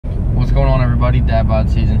everybody, Dad Bod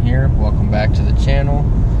Season here. Welcome back to the channel.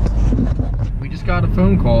 We just got a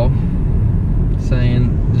phone call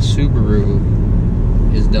saying the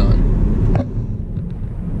Subaru is done.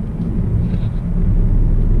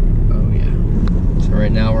 Oh yeah. So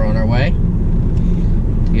right now we're on our way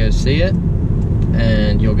to go see it,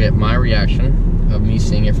 and you'll get my reaction of me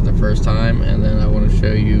seeing it for the first time, and then I want to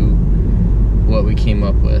show you what we came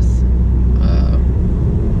up with.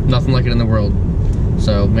 Nothing like it in the world.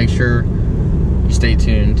 So make sure you stay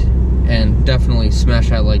tuned and definitely smash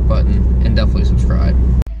that like button and definitely subscribe.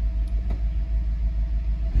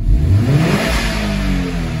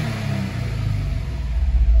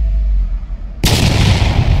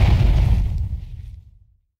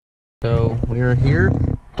 So we are here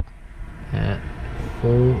at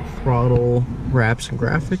Full Throttle Wraps and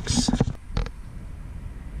Graphics.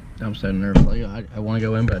 I'm so nervous. Like, I want to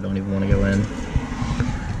go in, but I don't even want to go in.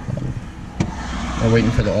 I'm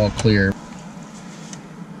waiting for the all clear.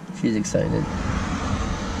 She's excited.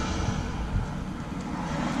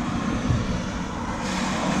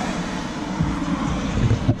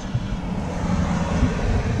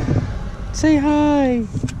 Say hi.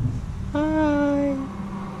 Hi.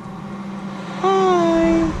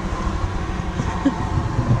 Hi.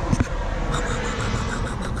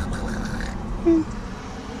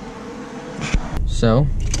 So,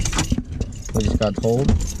 we just got told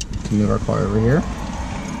to move our car over here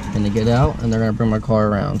and to get out, and they're gonna bring my car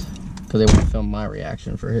around because they want to film my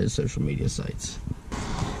reaction for his social media sites.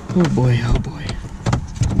 Oh boy, oh boy.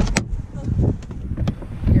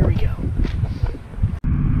 Here we go.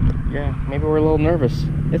 Yeah, maybe we're a little nervous.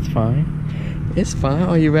 It's fine. It's fine.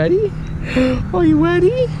 Are you ready? Are you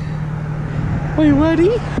ready? Are you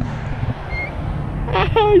ready?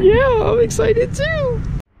 Yeah, I'm excited too. Don't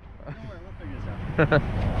worry, we'll figure this out.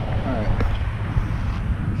 Alright.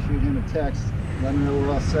 Shoot him a text. Let him know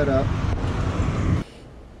we're all set up.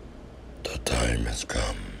 The time has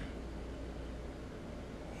come.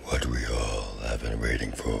 What we all have been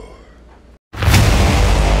waiting for.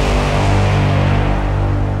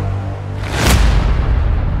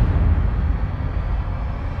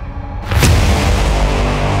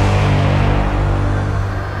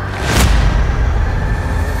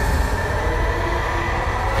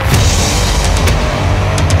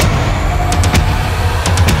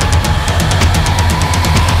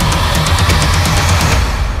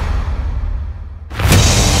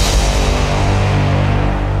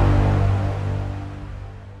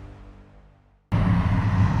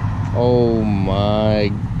 Oh my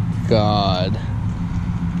God.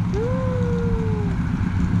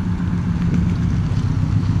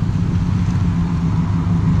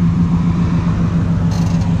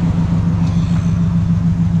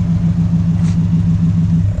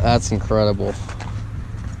 That's incredible.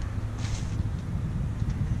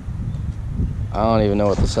 I don't even know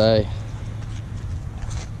what to say.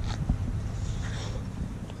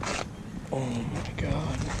 Oh my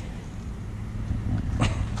God.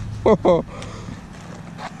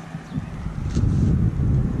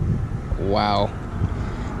 Wow.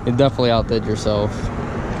 You definitely outdid yourself.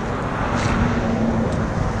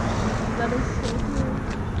 That is so cool.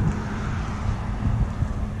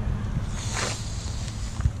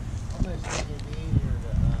 Almost think it'd be easier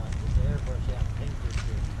to airbrush out and paint this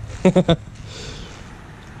shit.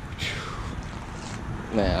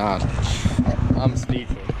 Man, I'm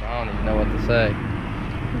speechless. I don't even know what to say.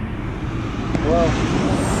 Well,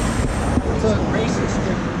 we took racing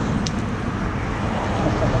stickers.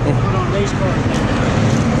 Put on race cars.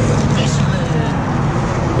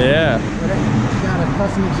 Yeah. You got a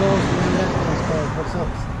custom exhaust and that car puts up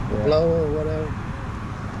the blower or whatever.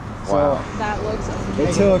 Wow. So That looks amazing.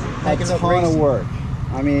 it took a ton of work.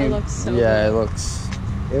 I mean, It looks so Yeah, good. it looks.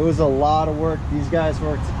 it was a lot of work. These guys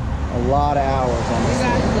worked a lot of hours on You this.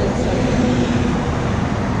 guys did so good.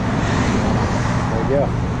 There you go.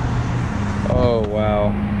 Oh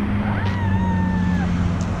wow.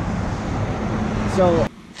 So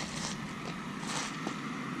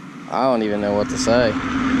I don't even know what to say. I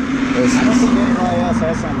don't think anybody else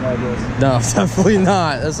has something like this. No, definitely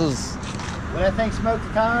not. This is. Will that thing smoke the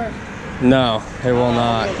tires? No, it will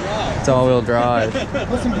not. It's all-wheel drive.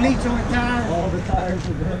 Put some bleach on the tires. All the tires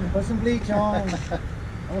are done. Put some bleach on. I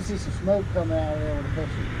want to see some smoke coming out of there with a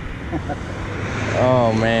picture.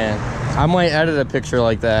 Oh man, I might edit a picture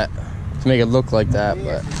like that to make it look like that, Yeah,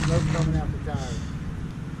 but some smoke coming out the tires.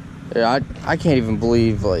 yeah, I can't even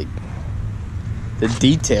believe like the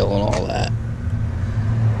detail and all that.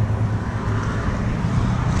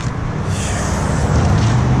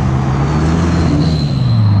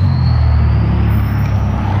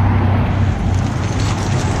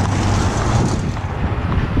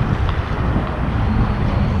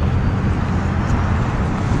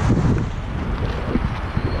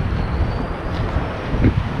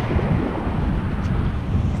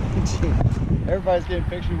 everybody's getting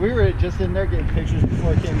pictures. We were just in there getting pictures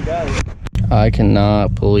before it came to go. I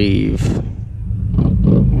cannot believe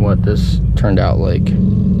what this turned out like.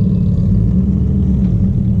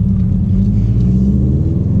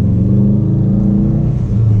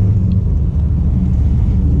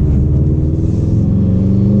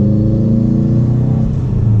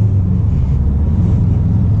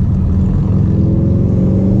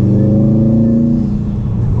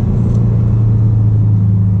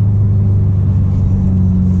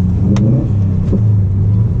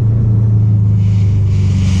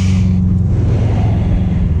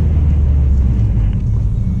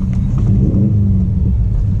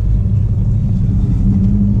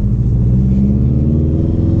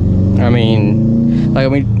 I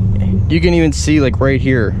mean, you can even see like right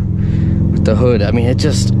here with the hood. I mean, it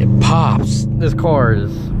pops. This car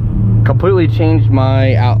has completely changed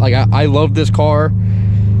my I love this car.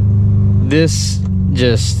 This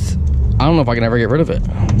just, I don't know if I can ever get rid of it.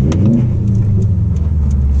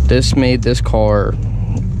 This made this car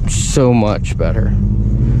so much better.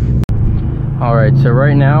 All right, so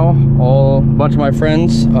right now, a bunch of my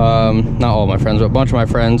friends, not all my friends, but a bunch of my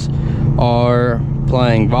friends are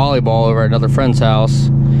playing volleyball over at another friend's house.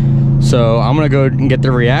 So I'm gonna go and get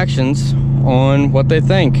their reactions on what they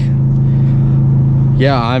think.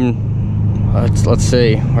 Yeah, let's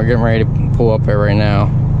see. We're getting ready to pull up here right now.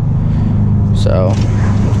 So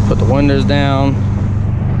let's put the windows down.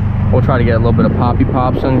 We'll try to get a little bit of poppy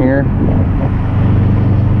pops in here.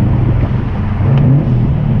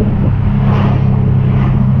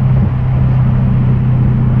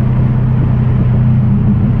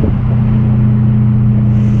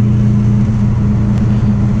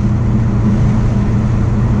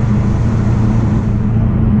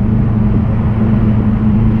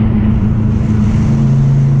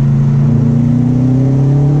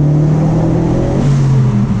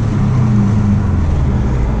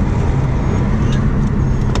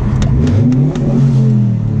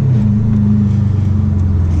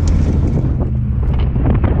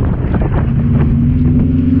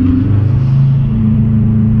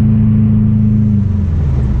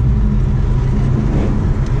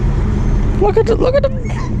 Look at the.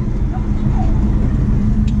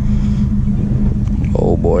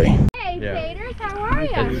 Oh boy. Hey, Taters, how are you?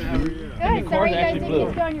 Good. So are you guys going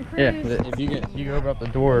to go on your cruise? Yeah, if you go up the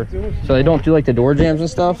door, so they don't do like the door jams and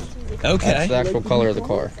stuff. Okay. That's the actual color of the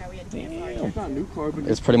car.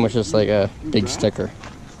 It's pretty much just like a big sticker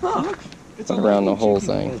around the whole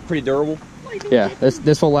thing. It's pretty durable. Yeah,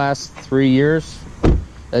 this will last 3 years.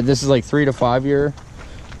 This is like 3 to 5 year.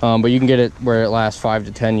 But you can get it where it lasts 5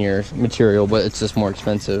 to 10 years material, but it's just more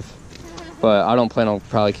expensive. But I don't plan on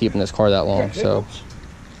probably keeping this car that long, so.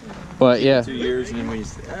 But yeah. 2 years and then we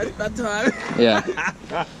about time. Yeah.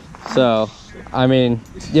 So, I mean,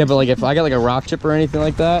 yeah, but like if I got like a rock chip or anything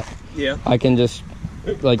like that, yeah, I can just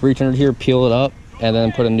like reach under here, peel it up, and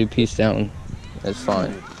then put a new piece down. It's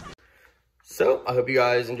fine. So, I hope you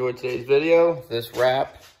guys enjoyed today's video. This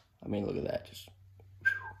wrap, I mean, look at that.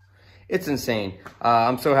 It's insane.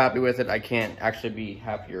 I'm so happy with it. I can't actually be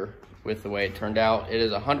happier with the way it turned out. It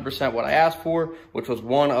is 100% what I asked for, which was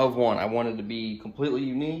one of one. I wanted to be completely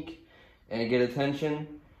unique and get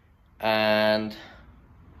attention, and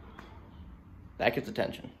that gets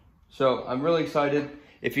attention. So I'm really excited.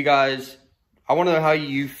 If you guys, I want to know how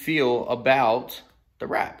you feel about the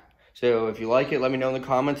wrap. So if you like it, let me know in the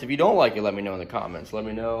comments. If you don't like it, let me know in the comments. Let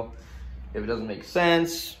me know if it doesn't make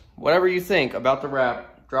sense. Whatever you think about the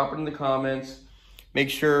wrap, drop it in the comments. Make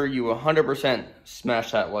sure you 100%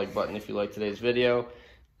 smash that like button if you like today's video.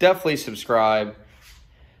 Definitely subscribe.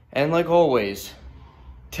 And like always,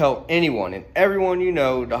 tell anyone and everyone you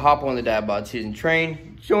know to hop on the Dad Bod Season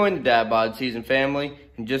train. Join the Dad Bod Season family.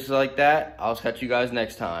 And just like that, I'll catch you guys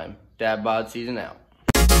next time. Dad Bod Season out.